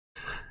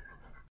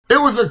It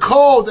was a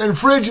cold and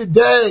frigid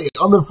day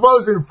on the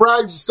frozen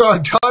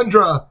Fragstar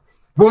tundra.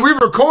 When we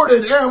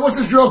recorded, Aaron, what's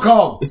this drill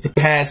called? It's the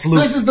pass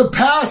loop. This is the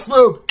pass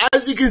loop.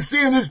 As you can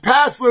see in this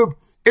pass loop,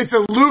 it's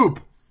a loop.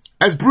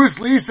 As Bruce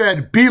Lee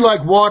said, be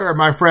like water,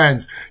 my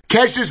friends.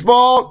 Catch this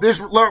ball, this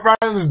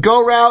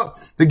go route,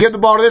 to get the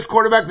ball to this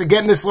quarterback, to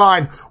get in this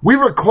line. We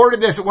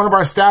recorded this at one of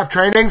our staff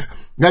trainings.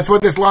 That's why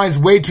this line's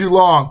way too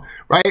long,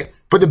 right?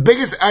 But the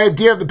biggest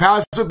idea of the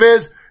pass loop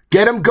is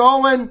get them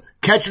going,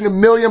 catching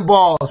 1,000,000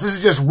 balls. This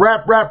is just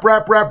rep,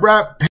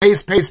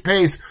 pace, pace,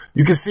 pace.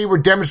 You can see we're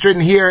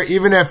demonstrating here,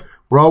 even if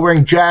we're all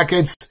wearing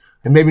jackets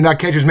and maybe not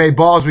catch as many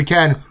balls as we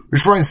can. We're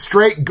just running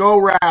straight go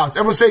routes.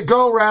 Everyone say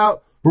go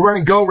route. We're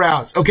running go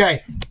routes.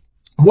 Okay.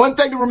 One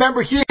thing to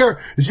remember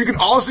here is you can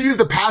also use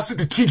the pass loop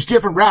to teach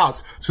different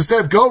routes. So instead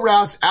of go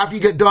routes, after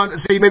you get done,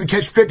 let's say you maybe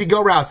catch 50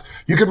 go routes,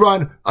 you could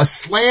run a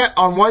slant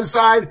on one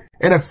side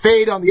and a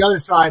fade on the other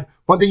side.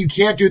 One thing you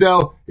can't do,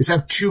 though, is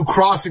have 2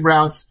 crossing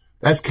routes.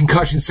 That's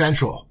concussion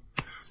central.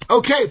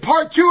 Okay,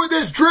 part 2 of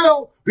this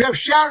drill, we have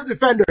shadow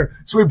defender.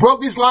 So we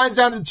broke these lines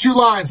down into 2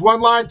 lines. 1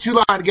 line, 2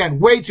 line. Again,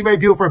 way too many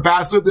people for a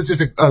pass loop. This is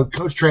just a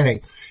coach training.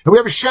 And we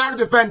have a shadow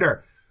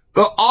defender.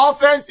 The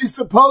offense is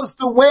supposed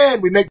to win.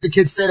 We make the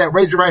kids say that.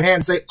 Raise your right hand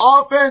and say,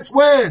 offense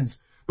wins.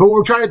 But what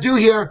we're trying to do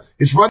here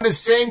is run the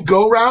same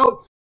go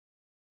route,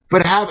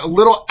 but have a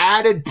little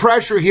added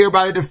pressure here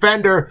by the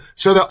defender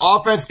so the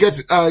offense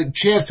gets a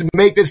chance to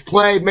make this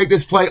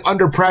play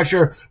under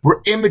pressure.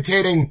 We're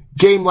imitating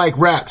game-like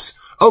reps.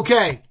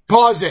 Okay,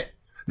 pause it.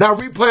 Now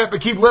replay it,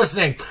 but keep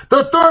listening.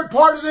 The third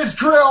part of this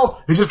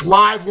drill is just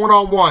live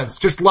one-on-ones.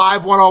 Just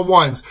live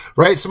one-on-ones,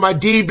 right? So my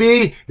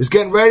DB is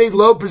getting ready,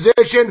 low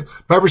position.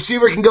 My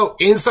receiver can go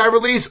inside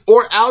release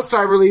or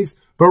outside release.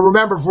 But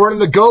remember, if we're running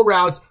the go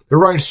routes, they're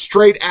running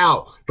straight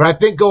out. But I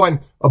think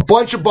going a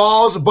bunch of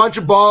balls with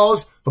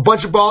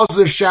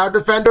a shadow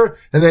defender,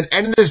 and then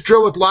ending this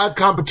drill with live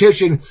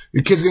competition,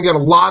 your kids are going to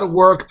get a lot of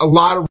work, a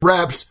lot of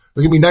reps.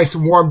 They're going to be nice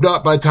and warmed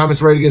up by the time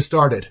it's ready to get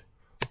started.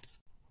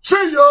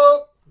 See ya!